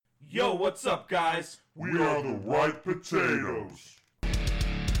Yo, what's up, guys? We are the Right Potatoes. Do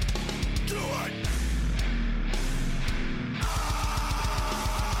it!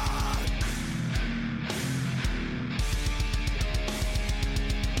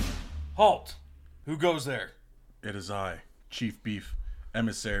 Halt! Who goes there? It is I, Chief Beef,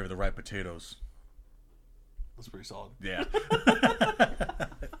 emissary of the Right Potatoes. That's pretty solid. Yeah.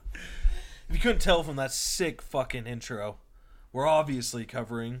 If you couldn't tell from that sick fucking intro, we're obviously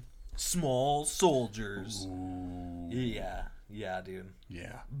covering Small Soldiers. Ooh. Yeah, dude.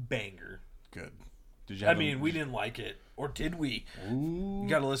 Yeah. Banger. Good. Did We didn't like it. Or did we? Ooh. You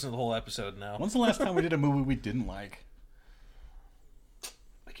gotta listen to the whole episode now. When's the last time we did a movie we didn't like?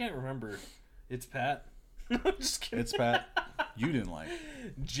 I can't remember. It's Pat. Just kidding. It's Pat. You didn't like.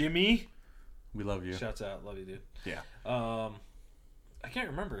 Jimmy. We love you. Shouts out. Love you, dude. Yeah. I can't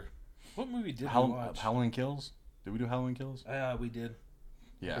remember. What movie did we watch? Halloween Kills? Did we do Halloween Kills? We did.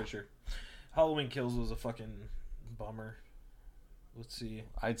 Yeah. For sure. Halloween Kills was a fucking bummer. Let's see.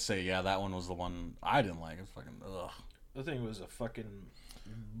 I'd say, yeah, that one was the one I didn't like. It was fucking, ugh. The thing was a fucking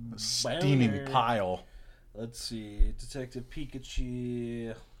Steaming boner. pile. Let's see. Detective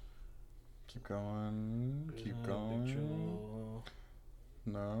Pikachu. Keep going. Keep Big going. Trouble.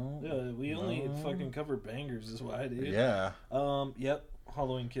 No. Yeah, we only No. fucking cover bangers is why, dude. Yeah. Yep.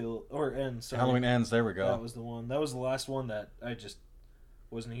 Halloween Kill or Ends. Sorry. Halloween Ends. There we go. That was the one. That was the last one that I just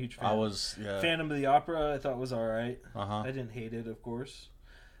wasn't a huge fan. I was, yeah. Phantom of the Opera. I thought was all right. Uh-huh. I didn't hate it, of course.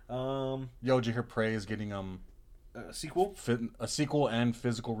 Yo, did you hear Prey is getting A sequel. a sequel and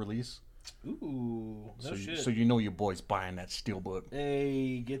physical release? Ooh, no shit. So you know your boy's buying that steelbook.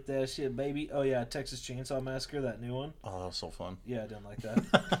 Hey, get that shit, baby. Oh yeah, Texas Chainsaw Massacre, that new one. Oh, that was so fun. Yeah, I didn't like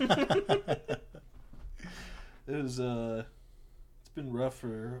that. It was it's been rough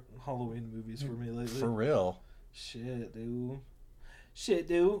for Halloween movies for me lately. For real. Shit, dude.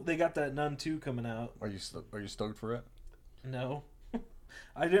 They got that Nun 2 coming out. Are you stoked for it? No.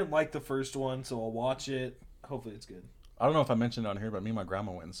 I didn't like the first one, so I'll watch it. Hopefully it's good. I don't know if I mentioned it on here, but me and my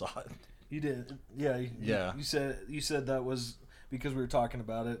grandma went and saw it. You did. Yeah. Yeah. You said that was because we were talking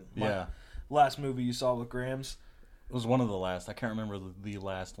about it. Yeah. Last movie you saw with Grams. It was one of the last. I can't remember the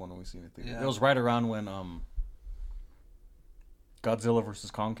last one we seen it. Yeah. It was right around when Godzilla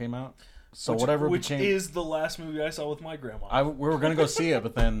vs. Kong came out. So which is the last movie I saw with my grandma. We were gonna go see it,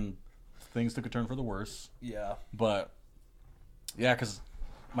 but then things took a turn for the worse. Yeah. But yeah, because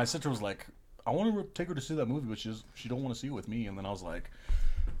my sister was like, I want to take her to see that movie, but she don't want to see it with me. And then I was like,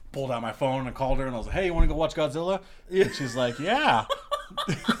 pulled out my phone and called her, and I was like, hey, you want to go watch Godzilla? Yeah. And she's like, yeah.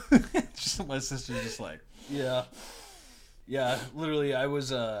 My sister's just like, Yeah. Yeah, literally I was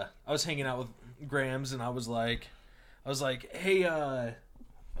hanging out with Grams and I was like, hey,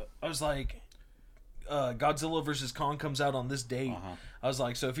 Godzilla vs. Kong comes out on this date. Uh-huh. I was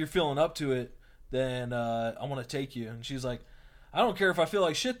like, so if you're feeling up to it, then I want to take you. And she's like, I don't care if I feel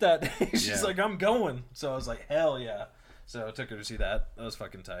like shit that day. She's like, I'm going. So I was like, hell yeah. So I took her to see that. That was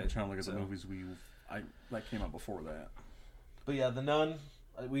fucking tight. I'm trying to look at the movies that came out before that. But yeah, The Nun,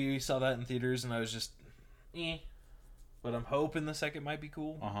 we saw that in theaters and I was just, But I'm hoping the second might be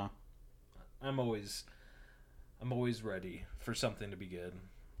cool. Uh-huh. I'm always ready for something to be good.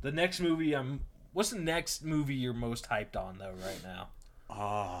 The next movie what's the next movie you're most hyped on though right now?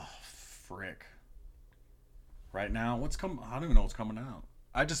 Oh, frick. Right now, I don't even know what's coming out.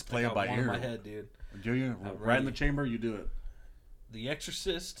 I just play it by one ear. in my head, dude. Do you? Right in the chamber, you do it. The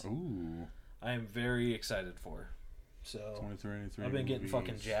Exorcist. Ooh. I am very excited for. So 23 I've been getting movies.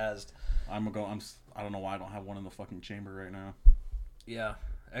 fucking jazzed. I don't know why I don't have one in the fucking chamber right now. Yeah,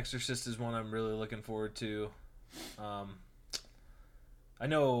 Exorcist is one I'm really looking forward to. I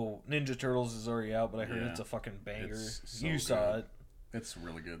know Ninja Turtles is already out, but I heard it's a fucking banger. You saw it. It's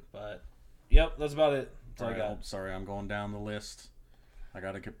really good. But yep, that's about it. That's all I got. Sorry, I'm going down the list. I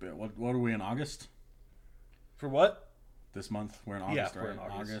gotta get. What are we in August? For what? This month we're in August, Yeah, right? we're in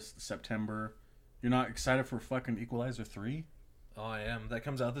August. September. You're not excited for fucking Equalizer 3? Oh, I am. That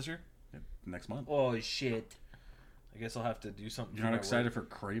comes out this year? Next month. Oh shit! I guess I'll have to do something. You're not excited for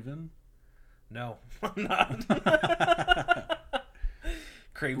Craven? No, I'm not.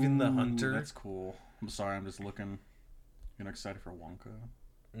 Craven the Hunter. That's cool. I'm sorry, I'm just looking. You're not excited for Wonka?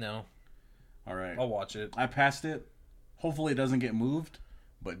 No. All right. I'll watch it. I passed it. Hopefully it doesn't get moved.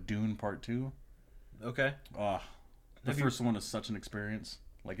 But Dune Part 2. Okay. The first one is such an experience.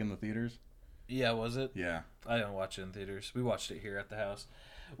 Like in the theaters. Yeah, was it? Yeah. I didn't watch it in theaters. We watched it here at the house.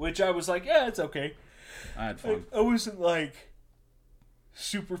 Which I was like, yeah, it's okay. I had fun. I wasn't like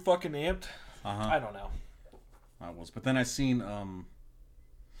super fucking amped. Uh-huh. I don't know. I was. But then I seen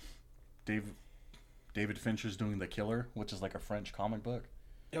David Fincher's doing The Killer, which is like a French comic book.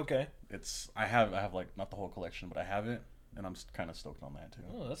 Okay. I have like not the whole collection, but I have it, and I'm kind of stoked on that too.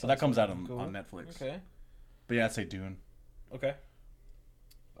 Oh, So that comes out cool. on Netflix. Okay. But yeah, I'd say Dune. Okay.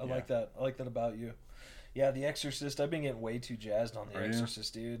 I like that. I like that about you. Yeah, The Exorcist. I've been getting way too jazzed on The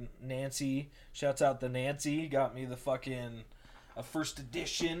Exorcist, dude. Nancy, shouts out to Nancy, got me the fucking a first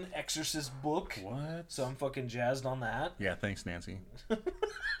edition Exorcist book. What? So I'm fucking jazzed on that. Yeah, thanks, Nancy.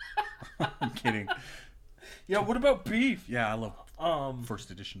 I'm kidding. Yeah, what about Beef? Yeah, I love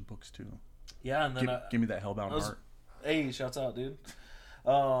first edition books too. Yeah, and then give me that Hellbound Heart. Hey, shouts out, dude.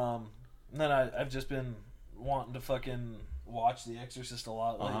 And then I've just been wanting to fucking watch The Exorcist a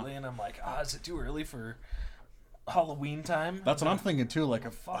lot lately, and I'm like, is it too early for Halloween time? That's what I'm thinking too. Like,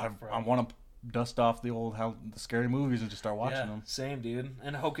 if I want to dust off the scary movies and just start watching them. Same, dude.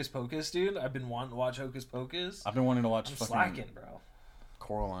 And Hocus Pocus, dude. I've been wanting to watch Hocus Pocus. I've been wanting to watch I'm fucking slacking, bro.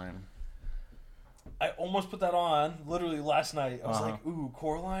 Coraline. I almost put that on literally last night. I was like, ooh,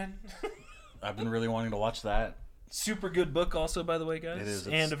 Coraline. I've been really wanting to watch that. Super good book, also, by the way, guys. It is.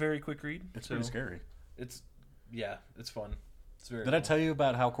 And a very quick read. It's pretty scary. It's fun. It's very. Did I tell you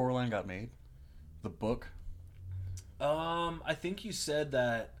about how Coraline got made? The book. I think you said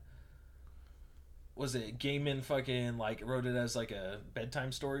that. Was it Gaiman fucking like wrote it as like a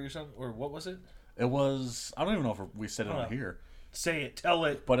bedtime story or something, or what was it? It was. I don't even know if we said it on here. Say it, tell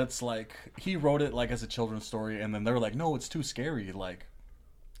it. But it's like he wrote it like as a children's story, and then they're like, "No, it's too scary. Like,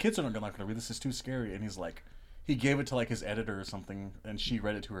 kids are not gonna read this. Is too scary." And he's like, he gave it to like his editor or something, and she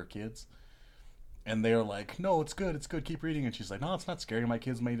read it to her kids, and they're like, "No, it's good. It's good. Keep reading." And she's like, "No, it's not scary. My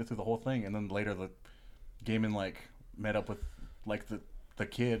kids made it through the whole thing." And then later, the Gaiman like met up with like the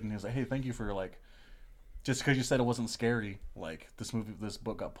kid, and he was like, "Hey, thank you for like." Just because you said it wasn't scary, like this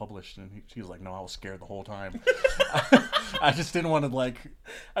book got published, and she was like, "No, I was scared the whole time." I just didn't want to like.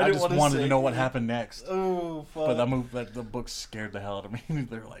 I just wanted to know what happened next. Oh, fuck! But the book scared the hell out of me.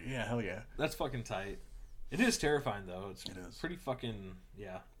 They're like, "Yeah, hell yeah." That's fucking tight. It is terrifying though. It is pretty fucking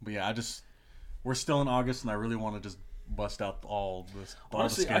But yeah, we're still in August, and I really want to just bust out all this.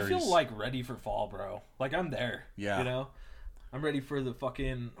 Honestly, all the I feel like ready for fall, bro. Like I'm there. Yeah. You know, I'm ready for the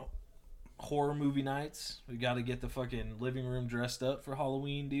fucking horror movie nights. We got to get the fucking living room dressed up for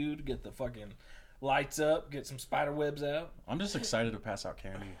Halloween, dude. Get the fucking lights up. Get some spider webs out. I'm just excited to pass out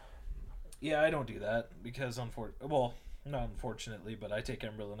candy. Yeah, I don't do that because not unfortunately, but I take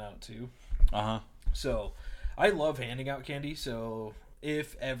Emberlyn out too. So I love handing out candy. So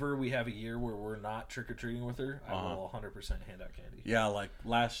if ever we have a year where we're not trick or treating with her, I will 100% hand out candy. Yeah, like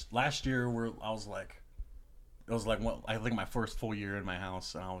last year, I was like, it was like I think my first full year in my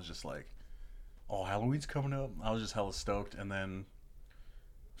house, and I was just like, "Oh, Halloween's coming up." I was just hella stoked, and then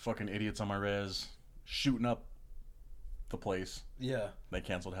fucking idiots on my res shooting up the place. Yeah. They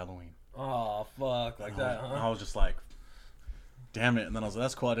canceled Halloween. Oh, fuck. Like that, huh? I was just like, damn it. And then I was like,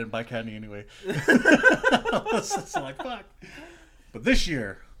 that's cool. I didn't buy candy anyway. I was just like, fuck. But this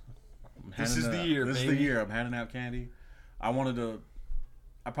year, This is the year. I'm handing out candy. I have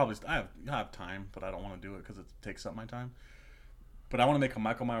time, but I don't want to do it because it takes up my time. But I want to make a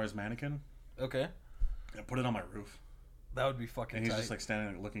Michael Myers mannequin. Okay. And put it on my roof. That would be fucking And he's tight. just like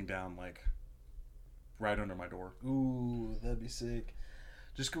standing looking down like right under my door. Ooh, that'd be sick.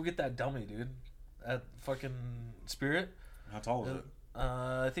 Just go get that dummy, dude. At fucking Spirit. How tall is it?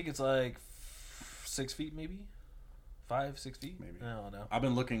 I think it's like 6 feet, maybe. 5-6 feet, Maybe. I don't know. I've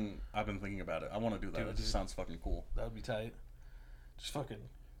been thinking about it. I want to do that. It just sounds fucking cool. That would be tight. Just fucking.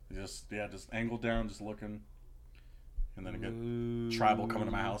 Just angled down, just looking. And then get tribal coming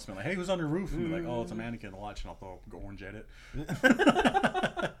to my house and be like, "Hey, who's on your roof?" And be like, "Oh, it's a mannequin." Watch, and I'll throw orange at it.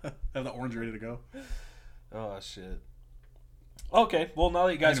 Have the orange ready to go. Oh shit. Okay, well now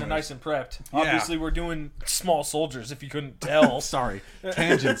that you guys are nice and prepped, obviously we're doing Small Soldiers. If you couldn't tell, Sorry,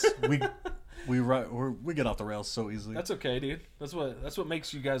 tangents. We get off the rails so easily. That's okay, dude. That's what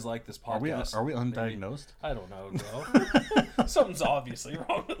makes you guys like this podcast. Are we undiagnosed? I don't know, bro. Something's obviously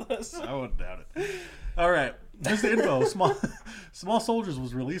wrong with us. I wouldn't doubt it. All right, here's the info. Small Soldiers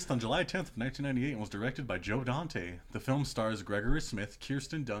was released on July 10th, 1998, and was directed by Joe Dante. The film stars Gregory Smith,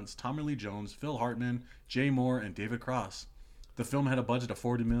 Kirsten Dunst, Tommy Lee Jones, Phil Hartman, Jay Moore, and David Cross. The film had a budget of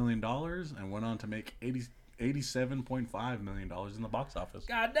 $40 million and went on to make $87.5 million in the box office.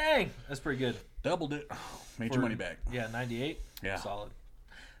 God dang, that's pretty good. Doubled it. Made your money back. Yeah, 98. Yeah, solid.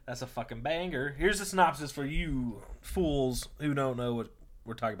 That's a fucking banger. Here's the synopsis for you fools who don't know what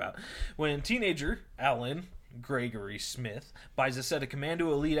we're talking about. When teenager Alan Gregory Smith buys a set of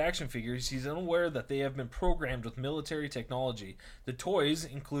Commando Elite action figures, he's unaware that they have been programmed with military technology. The toys,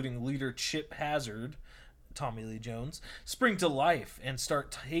 including leader Chip Hazard, Tommy Lee Jones, spring to life and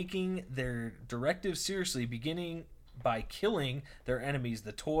start taking their directives seriously, beginning by killing their enemies,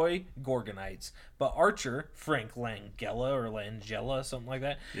 the toy Gorgonites. But Archer, Frank Langella or Langella, something like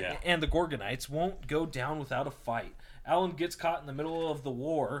that, Yeah. and the Gorgonites won't go down without a fight. Alan gets caught in the middle of the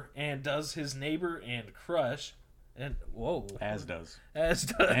war and does his neighbor and crush. And whoa, As does. as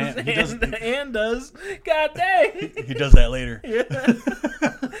does And he does- and does. God dang. He does that later. Yeah.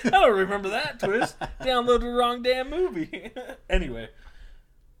 I don't remember that twist. Downloaded the wrong damn movie. Anyway,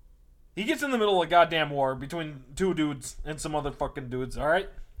 he gets in the middle of a goddamn war between two dudes and some other fucking dudes. All right,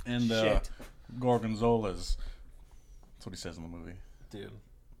 And Shit. Gorgonzolas. That's what he says in the movie. dude.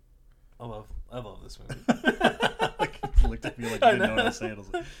 I love this movie. Like, he looked at me like I didn't know what I was saying. I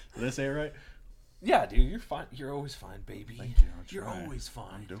was like, did I say it right? Yeah, dude, you're fine. You're always fine, baby. Thank you. I'll You're try. always I'm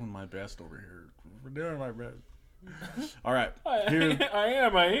fine. doing my best over here. We're doing my best. All right. I Here-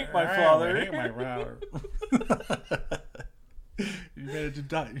 am. I hate my I father. hate my father. You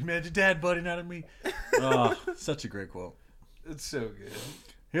made your dad, buddy, not at me. Oh, such a great quote. It's so good.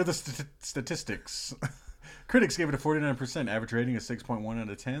 Here are the statistics. Critics gave it a 49%, average rating of 6.1 out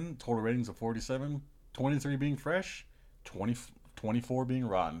of 10, total ratings of 47, 23 being fresh, 24 being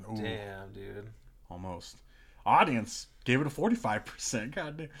rotten. Ooh, Damn, dude. almost. Audience gave it a 45%.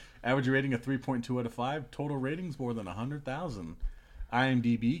 God damn. Average rating of 3.2 out of 5, total ratings more than 100,000.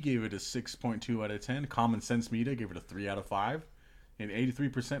 IMDb gave it a 6.2 out of 10. Common Sense Media gave it a 3 out of 5. And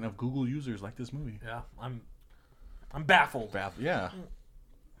 83% of Google users like this movie. Yeah, I'm baffled. Yeah.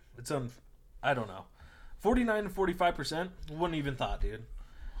 It's I don't know. 49 to 45%. Wouldn't even thought, dude.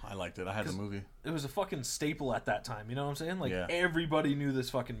 I liked it. I had the movie. It was a fucking staple at that time. You know what I'm saying? Like Yeah. everybody knew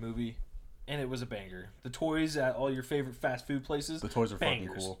this fucking movie, and it was a banger. The toys at all your favorite fast food places. The toys are fucking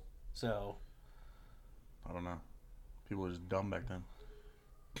bangers. cool. So I don't know. People were just dumb back then.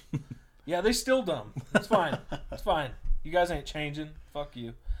 yeah, they still dumb. It's fine. It's fine. You guys ain't changing. Fuck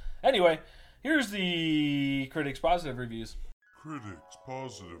you. Anyway, here's the critics' positive reviews. Critics'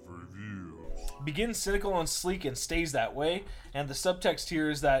 positive reviews. Begins cynical and sleek and stays that way. And the subtext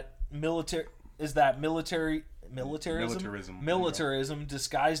here is that militarism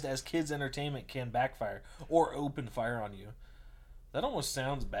disguised as kids' entertainment can backfire or open fire on you. That almost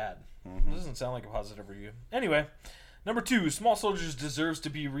sounds bad. It doesn't sound like a positive review. Anyway, number 2, Small Soldiers deserves to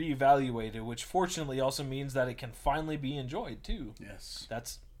be reevaluated, which fortunately also means that it can finally be enjoyed too. Yes.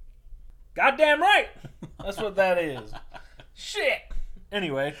 That's goddamn right. That's what that is. Shit.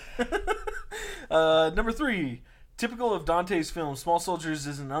 Anyway, number 3, typical of Dante's film, Small Soldiers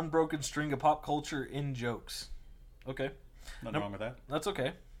is an unbroken string of pop culture in jokes. Okay, Nothing wrong with that. that's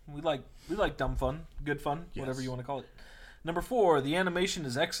okay. We like dumb fun, good fun, whatever Yes. you want to call it. Number 4, the animation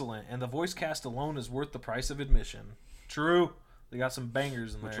is excellent, and the voice cast alone is worth the price of admission. True, they got some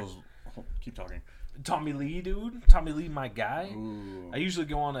bangers in Which there. was. Keep talking. Tommy Lee, dude. Tommy Lee, my guy. Ooh. I usually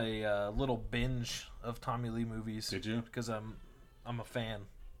go on a little binge of Tommy Lee movies. Did you? Because I'm a fan,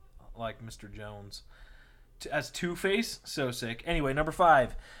 like Mr. Jones. As Two-Face, so sick. Anyway, number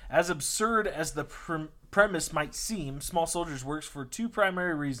 5. As absurd as the premise might seem, Small Soldiers works for 2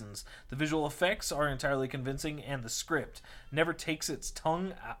 primary reasons. The visual effects are entirely convincing, and the script never takes its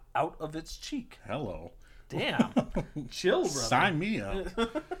tongue out of its cheek. Hello. Damn. Chill, brother. Sign me up.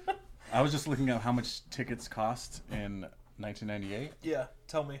 I was just looking at how much tickets cost in 1998. Yeah,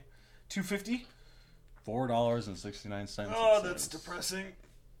 tell me. $2.50? $4.69. Oh, it that's says. depressing.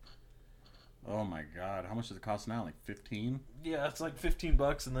 Oh my god, how much does it cost now? Like 15? Yeah, it's like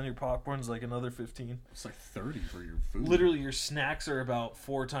 $15, and then your popcorn's like another 15. It's like 30 for your food. Literally, your snacks are about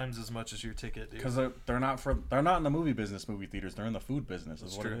 4 times as much as your ticket, dude. Because they're not in the movie business, movie theaters. They're in the food business.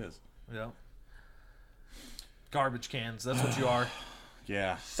 Is what true. it is. Yeah. Garbage cans. That's what you are.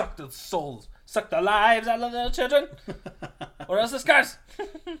 Yeah. Suck the souls. Suck the lives out of the children. Or else the scars.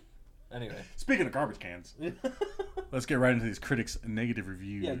 Anyway. Speaking of garbage cans, let's get right into these critics' negative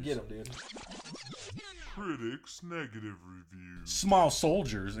reviews. Yeah, get them, dude. Critics' negative reviews. Small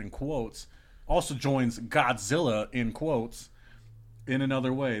Soldiers, in quotes, also joins Godzilla, in quotes, in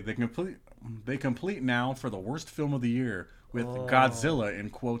another way. They complete now for the worst film of the year with Godzilla, in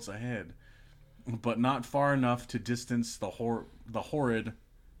quotes, ahead. But not far enough to distance the horrid,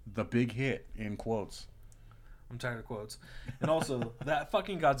 the big hit, in quotes. I'm tired of quotes. And also, that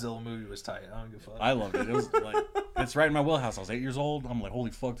fucking Godzilla movie was tight. I don't give a fuck. I loved it. It was like, it's right in my wheelhouse. I was 8 years old. I'm like,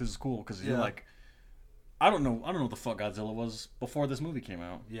 holy fuck, this is cool. Because you're Yeah. like, I don't know what the fuck Godzilla was before this movie came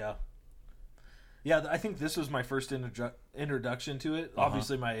out. Yeah. Yeah, I think this was my first introduction to it.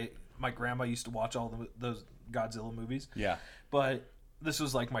 Obviously, my grandma used to watch all those Godzilla movies. Yeah. But this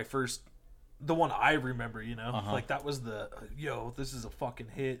was like my first, the one I remember, you know? Uh-huh. Like that was this is a fucking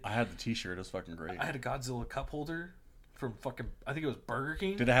hit. I had the t-shirt. It was fucking great. I had a Godzilla cup holder from fucking, I think it was Burger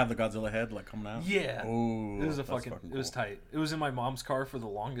King. Did it have the Godzilla head like coming out? Yeah. Oh, It was that's it was tight. It was in my mom's car for the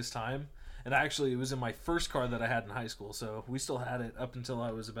longest time. And actually, it was in my first car that I had in high school. So we still had it up until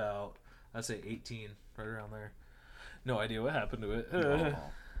I was about, I'd say 18, right around there. No idea what happened to it. Oh.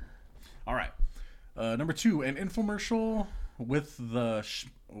 All right. Number 2, an infomercial with the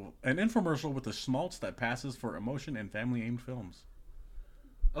schmaltz that passes for emotion in family-aimed films.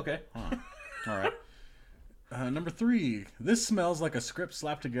 Okay. Huh. All right. Number 3, this smells like a script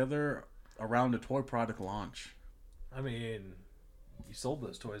slapped together around a toy product launch. I mean, you sold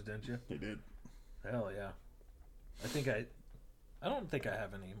those toys, didn't you? They did. Hell yeah. I don't think I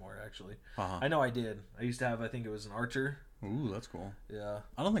have any anymore, actually. Uh-huh. I know I did. I used to have, I think it was an Archer. Ooh, that's cool. Yeah.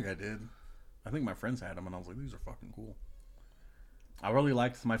 I don't think I did. I think my friends had them, and I was like, these are fucking cool. I really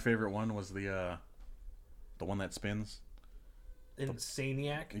liked, my favorite one was the one that spins.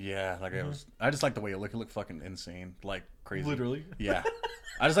 Insaniac. Yeah, like I just like the way it looked. It looked fucking insane, like crazy. Literally. Yeah.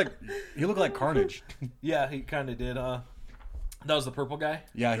 I just like, he looked like Carnage. Yeah, he kind of did. That was the purple guy?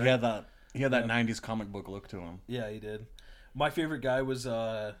 Yeah, he had that 90s comic book look to him. Yeah, he did. My favorite guy was,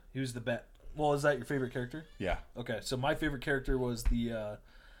 he was the bat. Well, is that your favorite character? Yeah. Okay, so my favorite character was the,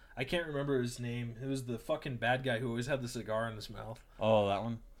 I can't remember his name. It was the fucking bad guy who always had the cigar in his mouth. Oh, that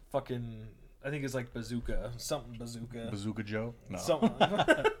one? Fucking, I think it's like Bazooka. Something Bazooka. Bazooka Joe? No. Something.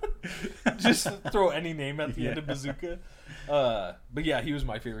 Just throw any name at the end of Bazooka. But yeah, he was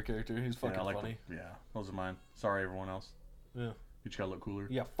my favorite character. He was fucking funny. Yeah, those are mine. Sorry, everyone else. Yeah. You just gotta look cooler.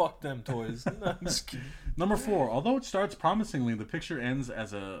 Yeah, fuck them toys. No, I'm just kidding. Number 4. Although it starts promisingly, the picture ends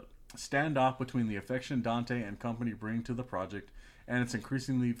as a standoff between the affection Dante and company bring to the project and its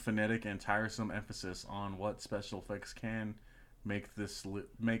increasingly phonetic and tiresome emphasis on what special effects can make its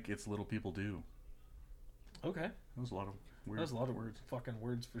little people do. Okay. That was a lot of weird. That was a lot of words. Fucking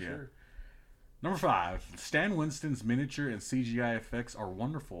words for sure. Number 5. Stan Winston's miniature and CGI effects are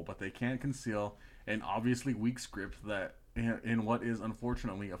wonderful, but they can't conceal an obviously weak script that in what is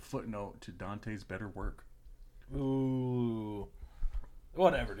unfortunately a footnote to Dante's better work. Ooh.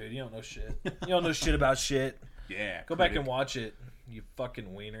 Whatever, dude. You don't know shit. You don't know shit about shit. Yeah. Go back and watch it, you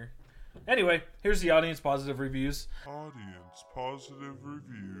fucking wiener. Anyway, here's the audience positive reviews. Audience positive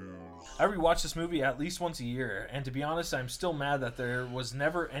reviews. I rewatch this movie at least once a year, and to be honest, I'm still mad that there was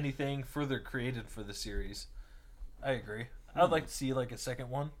never anything further created for the series. I agree. I'd like to see like a second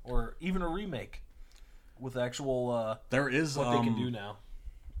one, or even a remake with actual there is what they can do now.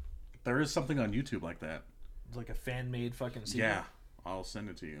 There is something on YouTube like that. Like a fan-made fucking sequel. Yeah, I'll send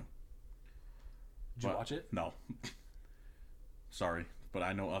it to you. Did you watch it? No. Sorry, but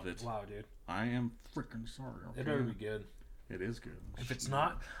I know of it. Wow, dude. I am freaking sorry. Okay? It better be good. It is good. If it's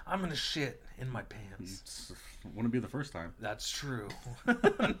not, I'm gonna shit in my pants. Wouldn't be the first time. That's true.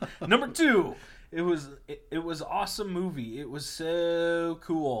 Number 2. It was awesome movie. It was so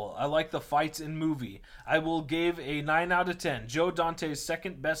cool. I like the fights in movie. I will give a 9 out of 10. Joe Dante's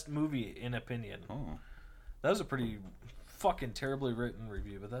second best movie in opinion. Oh. That was a pretty fucking terribly written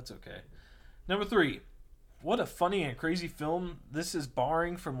review, but that's okay. Number 3. What a funny and crazy film. This is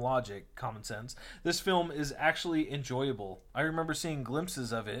barring from logic, common sense. This film is actually enjoyable. I remember seeing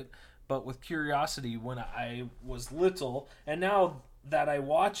glimpses of it, but with curiosity when I was little, and now that I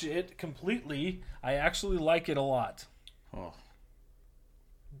watch it completely, I actually like it a lot. Oh.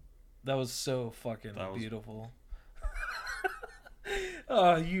 That was so fucking That was- beautiful.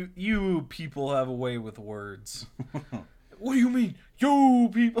 You people have a way with words. What do you mean, you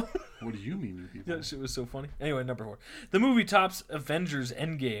people? What do you mean, you people? That shit was so funny. Anyway, number 4. The movie tops Avengers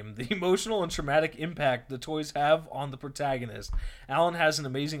Endgame. The emotional and traumatic impact the toys have on the protagonist. Alan has an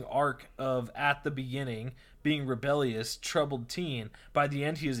amazing arc of, at the beginning, being rebellious, troubled teen. By the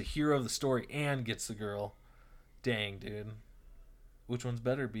end, he is a hero of the story and gets the girl. Dang, dude. Which one's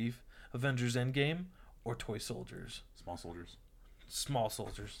better, Beef? Avengers Endgame or Toy Soldiers? Small soldiers. Small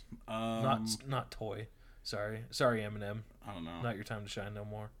Soldiers. Not toy. Sorry, Eminem. I don't know. Not your time to shine no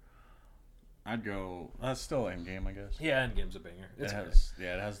more. I'd go. That's still Endgame, I guess. Yeah, Endgame's a banger. It's okay.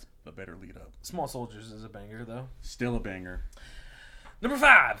 It has a better lead up. Small Soldiers is a banger, though. Still a banger. Number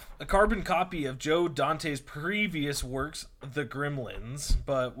 5. A carbon copy of Joe Dante's previous works, The Gremlins,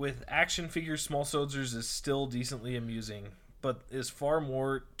 but with action figures. Small Soldiers is still decently amusing, but is far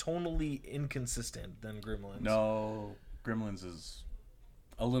more tonally inconsistent than Gremlins. No, Gremlins is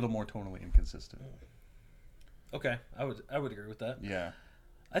a little more tonally inconsistent. Okay, I would agree with that. Yeah.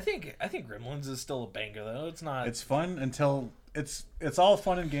 I think Gremlins is still a banger though. It's not. It's fun until it's all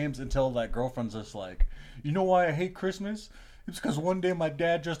fun and games until that girlfriend's just like, you know why I hate Christmas? It's because one day my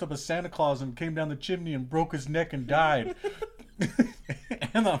dad dressed up as Santa Claus and came down the chimney and broke his neck and died.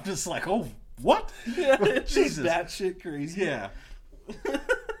 And I'm just like, oh What? Yeah, it's just Jesus. that shit crazy. Yeah.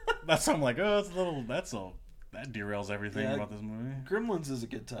 That's I'm like, oh, it's a little. That derails everything Yeah. about this movie. Gremlins is a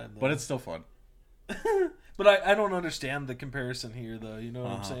good time, though. But it's still fun. But I don't understand the comparison here, though. You know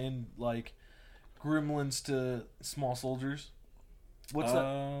what I'm saying? Like, Gremlins to Small Soldiers. What's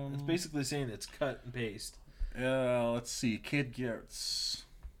that? It's basically saying it's cut and paste. Let's see. Kid gets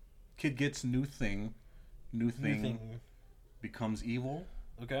new thing. New thing becomes evil.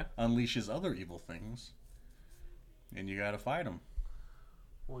 Okay. Unleashes other evil things. And you gotta fight them.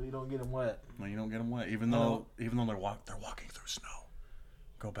 Well, you don't get them wet. No, you don't get them wet. Even though they're walking through snow.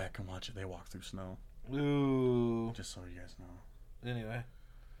 Go back and watch it. They walk through snow. Ooh. Just so you guys know. Anyway,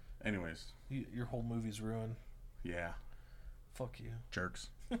 Anyways, your whole movie's ruined. yeah, Fuck you. jerks.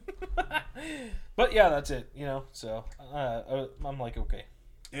 But yeah, that's it. You know, so I'm like, okay.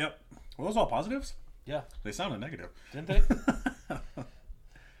 Yep. Were those all positives? Yeah. They sounded negative. Didn't they?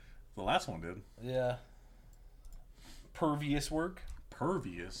 The last one did. Yeah. Pervious work.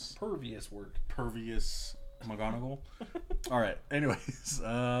 Pervious McGonagall. All right. Anyways,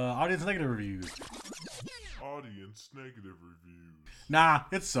 audience negative reviews. Audience negative reviews. Nah,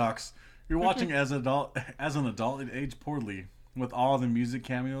 it sucks. You're watching as an adult, it aged poorly with all the music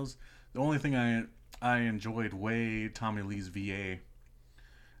cameos. The only thing I enjoyed way Tommy Lee's VA.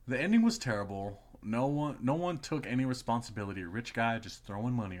 The ending was terrible. No one took any responsibility. Rich guy just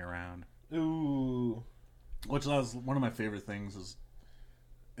throwing money around. Ooh. Which was one of my favorite things. Is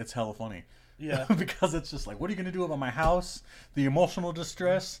it's hella funny. Yeah. Because it's just like, what are you gonna do about my house? The emotional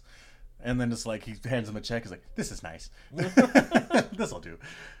distress. And then it's like he hands him a check. He's like, "This is nice. This'll do."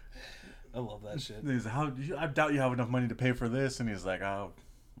 I love that shit. He's like, I doubt you have enough money to pay for this. And he's like,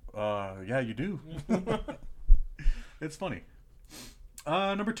 yeah, you do. It's funny.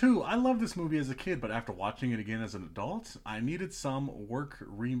 Number 2, I loved this movie as a kid, but after watching it again as an adult, I needed some work.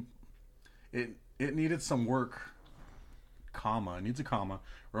 It needed some work. It needs a comma.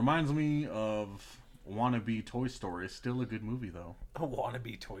 Reminds me of wannabe Toy Story. Still a good movie though. A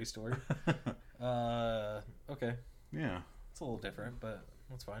wannabe Toy Story. Okay. Yeah. It's a little different, but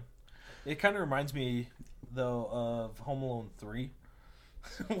that's fine. It kind of reminds me, though, of Home Alone 3,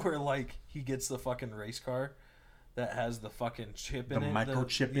 where, like, he gets the fucking race car that has the fucking chip in The it.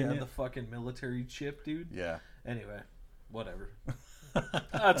 microchip in it? the fucking military chip, dude. Yeah. Anyway, whatever.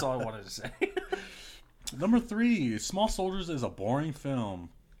 That's all I wanted to say. Number 3, Small Soldiers is a boring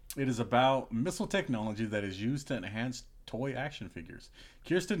film. It is about missile technology that is used to enhance toy action figures.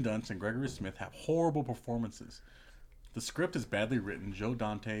 Kirsten Dunst and Gregory Smith have horrible performances. The script is badly written. Joe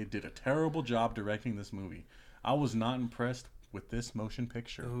Dante did a terrible job directing this movie. I was not impressed with this motion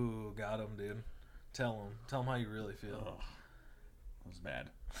picture. Ooh, got him, dude. Tell him how you really feel. Ugh. That was bad.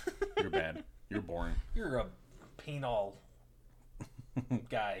 You're bad. You're boring. You're a penal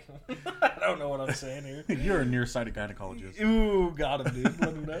guy. I don't know what I'm saying here. You're a nearsighted gynecologist. Ooh, got him, dude. Let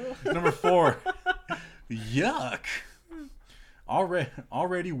him know. Number 4. Yuck.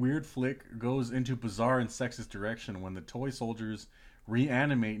 Already weird flick goes into bizarre and sexist direction when the toy soldiers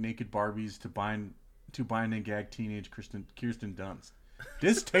reanimate naked Barbies to bind and gag teenage Kirsten Dunst.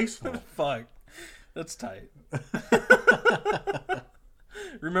 Distasteful. Fuck. That's tight.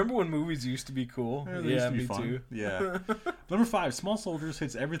 Remember when movies used to be cool? Yeah, they used to be fun. Too. Yeah. Number 5. Small Soldiers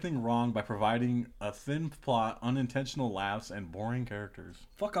hits everything wrong by providing a thin plot, unintentional laughs, and boring characters.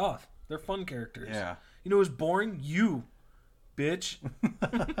 Fuck off. They're fun characters. Yeah. You know who's boring? You, bitch.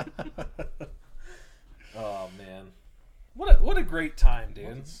 Oh man, what a great time,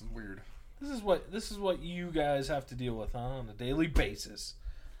 dude. It's weird. This is what you guys have to deal with, huh, on a daily basis.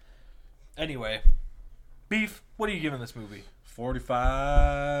 Anyway, Beef, what are you giving this movie?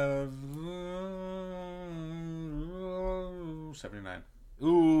 45. 79.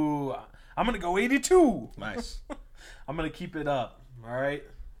 Ooh, I'm gonna go 82. Nice. I'm gonna keep it up. All right,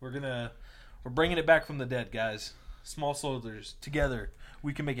 we're bringing it back from the dead, guys. Small Soldiers, together,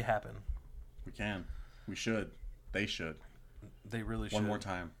 we can make it happen. We can. We should. They should. They really should. One more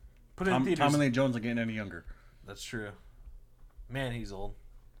time. Put it in theaters. Tommy Lee Jones ain't getting any younger. That's true. Man, he's old.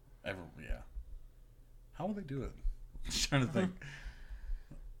 Yeah. How will they do it? Just trying to think.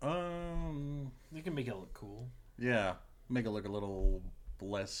 You can make it look cool. Yeah. Make it look a little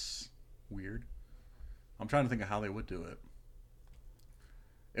less weird. I'm trying to think of how they would do it.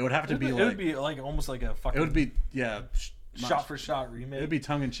 It would have to be It like... would be like almost like a fucking... It would be, yeah... shot for shot remake. It'd be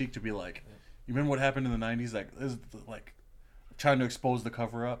tongue in cheek to be like, you remember what happened in the 90s? Like, this is like trying to expose the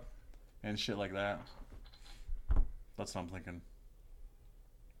cover up and shit like that. That's what I'm thinking.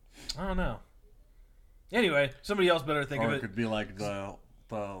 I don't know. Anyway, somebody else better think Or of it it. could be like the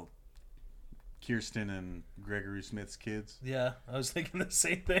Kirsten and Gregory Smith's kids. Yeah, I was thinking the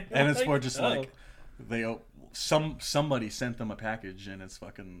same thing. And it's Like, more just oh. like somebody sent them a package and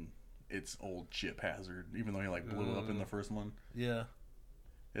it's old Chip Hazard, even though he like blew up in the first one. Yeah.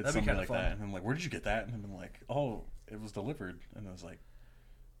 It's That'd be something kinda like fun. that. And I'm like, where did you get that? And I'm like, oh, it was delivered. And I was like,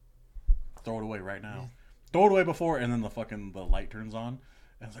 throw it away right now. Throw it away before, and then the light turns on.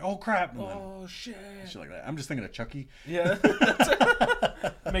 And it's like, oh crap. And then Oh shit. shit like that. I'm just thinking of Chucky. Yeah.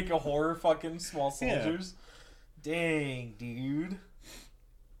 Make a horror fucking small soldiers. Dang, dude.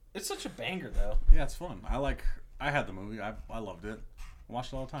 It's such a banger though. Yeah, it's fun. I had the movie. I loved it. I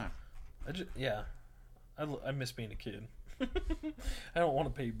watched it all the time. I miss being a kid. I don't want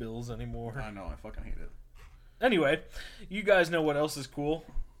to pay bills anymore. I know, I fucking hate it. Anyway, you guys know what else is cool?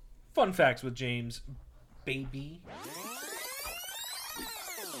 Fun facts with James, baby.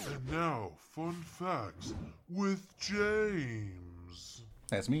 And now, fun facts with James.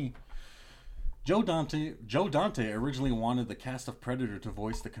 That's me. Joe Dante originally wanted the cast of Predator to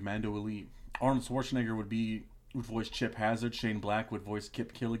voice the Commando Elite. Arnold Schwarzenegger would voice Chip Hazard, Shane Black would voice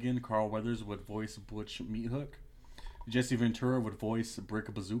Kip Killigan, Carl Weathers would voice Butch Meathook, Jesse Ventura would voice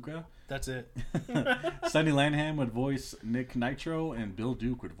Brick Bazooka, That's it. Sonny Lanham would voice Nick Nitro, and Bill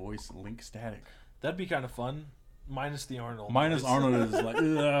Duke would voice Link Static. That'd be kind of fun. Minus the Arnold. Minus voice. Arnold is like,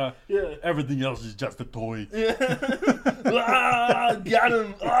 ugh, Yeah. everything else is just a toy. Ah, got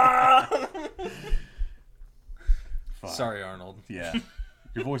him. Ah. Fuck. Sorry, Arnold. Yeah.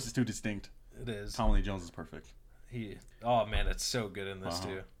 Your voice is too distinct. It is. Tommy Lee Jones is perfect. Oh man, it's so good in this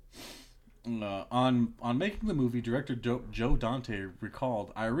Uh-huh. too. On making the movie, director Joe Dante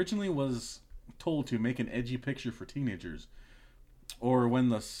recalled, "I originally was told to make an edgy picture for teenagers, or when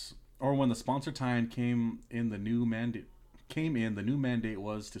the sponsor tie came in, the new mandate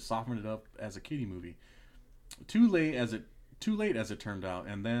was to soften it up as a kiddie movie. Too late as it turned out,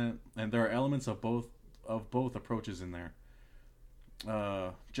 and there are elements of both approaches in there.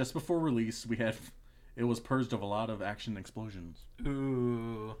 Just before release, it was purged of a lot of action explosions."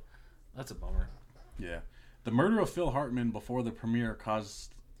 Ooh, that's a bummer. Yeah, the murder of Phil Hartman before the premiere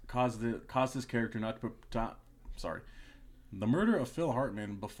caused his character not to. The murder of Phil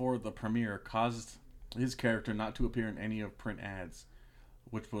Hartman before the premiere caused his character not to appear in any of print ads,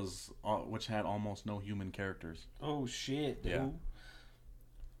 which had almost no human characters. Oh shit, dude.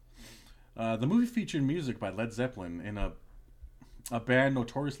 Yeah. The movie featured music by Led Zeppelin, in a band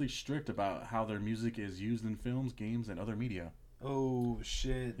notoriously strict about how their music is used in films, games, and other media. Oh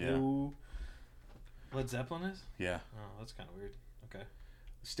shit, Yeah. dude. Led Zeppelin is? Yeah. Oh, that's kind of weird. Okay.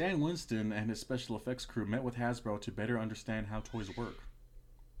 Stan Winston and his special effects crew met with Hasbro to better understand how toys work.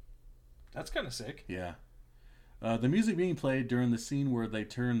 That's kind of sick. Yeah. The music being played during the scene where they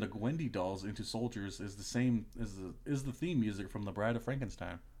turn the Wendy dolls into soldiers is the same as the theme music from The Bride of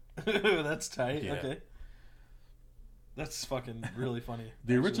Frankenstein. That's tight. Yeah. Okay. That's fucking really funny.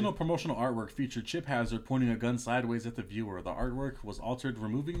 The actually. original promotional artwork featured Chip Hazard pointing a gun sideways at the viewer. The artwork was altered,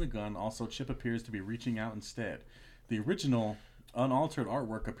 removing the gun. Also, Chip appears to be reaching out instead. The original, unaltered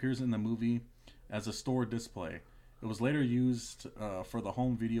artwork appears in the movie as a store display. It was later used for the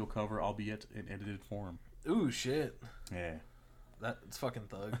home video cover, albeit in edited form. Ooh, shit. Yeah. That's fucking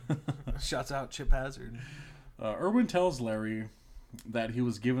thug. Shouts out Chip Hazard. Irwin tells Larry that he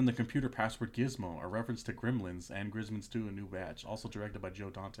was given the computer password Gizmo, a reference to Gremlins and Gremlins 2: A New Batch, also directed by Joe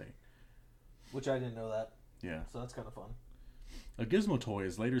Dante. Which I didn't know that. Yeah. So that's kind of fun. A Gizmo toy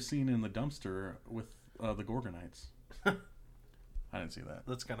is later seen in the dumpster with the Gorgonites. I didn't see that.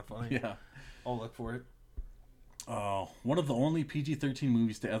 That's kind of funny. Yeah. I'll look for it. One of the only PG-13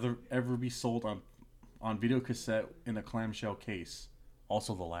 movies to ever be sold on video cassette in a clamshell case.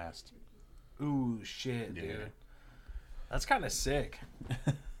 Also the last. Ooh, shit, Yeah. dude. That's kind of sick.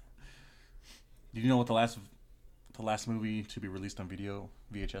 Did you know what the last movie to be released on video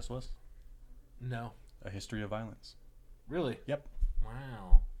VHS was? No. A History of Violence. Really? Yep.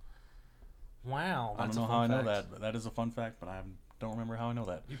 Wow. Wow. I That's don't know a how I fun know fact. that, but that is a fun fact, but I don't remember how I know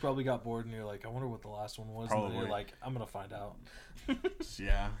that. You probably got bored and you're like, I wonder what the last one was. And Probably. then you're like, I'm going to find out.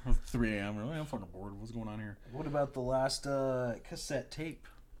 Yeah, 3 a.m. Really, I'm fucking bored. What's going on here? What about the last cassette tape?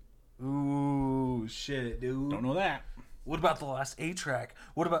 Ooh, shit, dude. Don't know that. What about the last 8-track?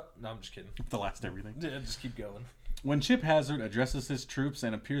 What about... No, I'm just kidding. The last everything. Yeah, just keep going. When Chip Hazard addresses his troops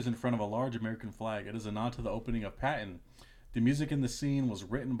and appears in front of a large American flag, it is a nod to the opening of Patton. The music in the scene was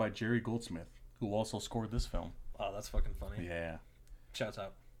written by Jerry Goldsmith, who also scored this film. Oh, that's fucking funny. Yeah. Shouts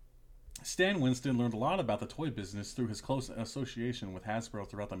out. Stan Winston learned a lot about the toy business through his close association with Hasbro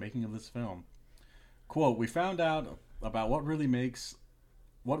throughout the making of this film. Quote, "We found out about what it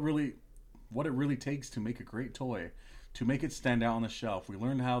really takes to make a great toy. to make it stand out on the shelf. We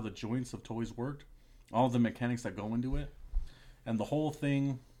learned how the joints of toys worked, all the mechanics that go into it, and the whole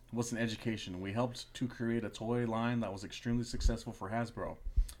thing was an education. We helped to create a toy line that was extremely successful for Hasbro.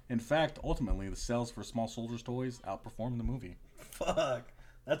 In fact, ultimately, the sales for Small Soldiers toys outperformed the movie. Fuck.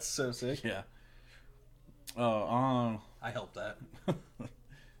 That's so sick. Yeah. I helped that.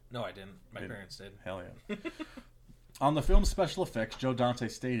 No, I didn't. My parents did. Hell yeah. On the film's special effects, Joe Dante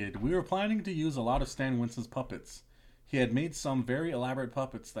stated, "We were planning to use a lot of Stan Winston's puppets. He had made some very elaborate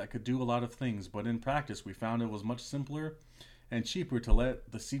puppets that could do a lot of things, but in practice we found it was much simpler and cheaper to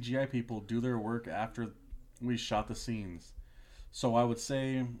let the CGI people do their work after we shot the scenes. So I would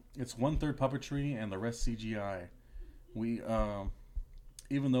say it's 1/3 puppetry and the rest CGI. We,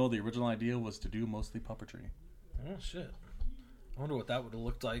 even though the original idea was to do mostly puppetry." Oh, shit. I wonder what that would have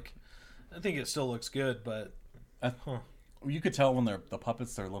looked like. I think it still looks good, but... You could tell when the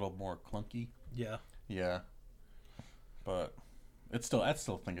puppets are a little more clunky. Yeah. Yeah. But I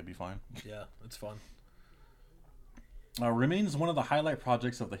still think it'd be fine. Yeah, it's fun. Remains one of the highlight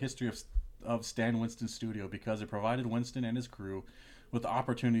projects of the history of Stan Winston's studio because it provided Winston and his crew with the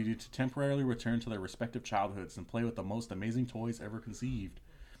opportunity to temporarily return to their respective childhoods and play with the most amazing toys ever conceived.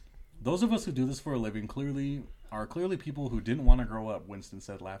 "Those of us who do this for a living are clearly people who didn't want to grow up," Winston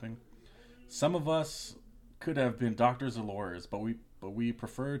said, laughing. "Some of us could have been doctors or lawyers, but we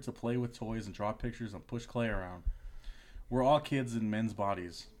preferred to play with toys and draw pictures and push clay around. We're all kids in men's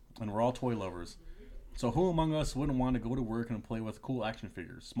bodies, and we're all toy lovers. So who among us wouldn't want to go to work and play with cool action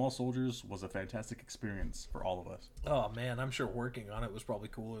figures? Small Soldiers was a fantastic experience for all of us." Oh, man, I'm sure working on it was probably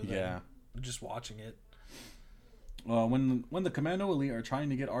cooler than just watching it. When the Commando Elite are trying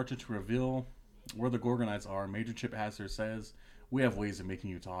to get Archer to reveal where the Gorgonites are, Major Chip Hazard says, "We have ways of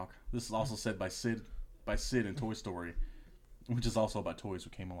making you talk." This is also said by Sid in Toy Story, which is also about toys who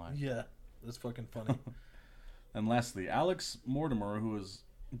came alive. Yeah, that's fucking funny. And lastly, Alex Mortimer, who has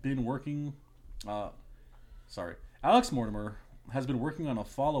been working... Alex Mortimer has been working on a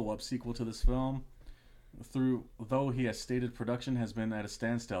follow-up sequel to this film, though he has stated production has been at a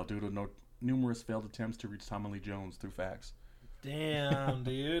standstill due to numerous failed attempts to reach Tommy Lee Jones through fax. Damn,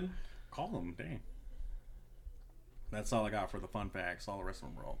 dude. Call him, dang. That's all I got for the fun facts. All the rest of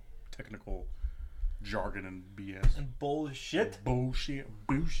them were all technical jargon and BS. And bullshit. Bullshit.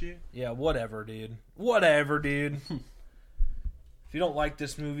 Yeah, whatever, dude. Whatever, dude. If you don't like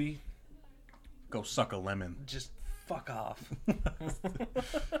this movie, go suck a lemon. Just fuck off.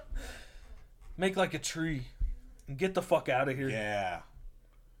 Make like a tree and get the fuck out of here. Yeah.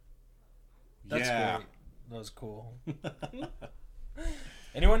 That's great. That was cool.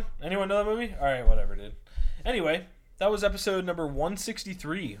 Anyone know that movie? All right, whatever, dude. Anyway, that was episode number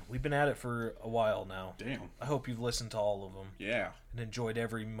 163. We've been at it for a while now. Damn. I hope you've listened to all of them. Yeah. And enjoyed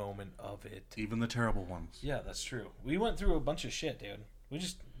every moment of it. Even the terrible ones. Yeah, that's true. We went through a bunch of shit, dude.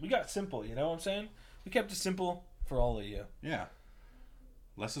 We got simple, you know what I'm saying? We kept it simple for all of you. Yeah.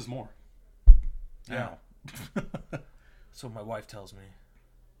 Less is more. Yeah. So my wife tells me.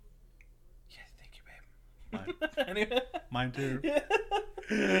 Yeah, thank you, babe. Anyway. Mine too.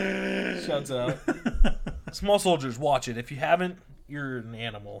 Shouts out. Small Soldiers, watch it. If you haven't, you're an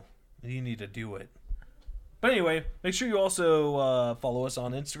animal. You need to do it. But anyway, make sure you also follow us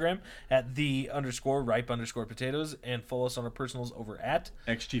on Instagram at @the_ripe_potatoes and follow us on our personals over at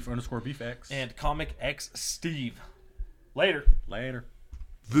xchief_beefx and Comic X Steve. Later.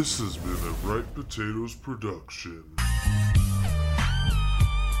 This has been a Ripe Potatoes production.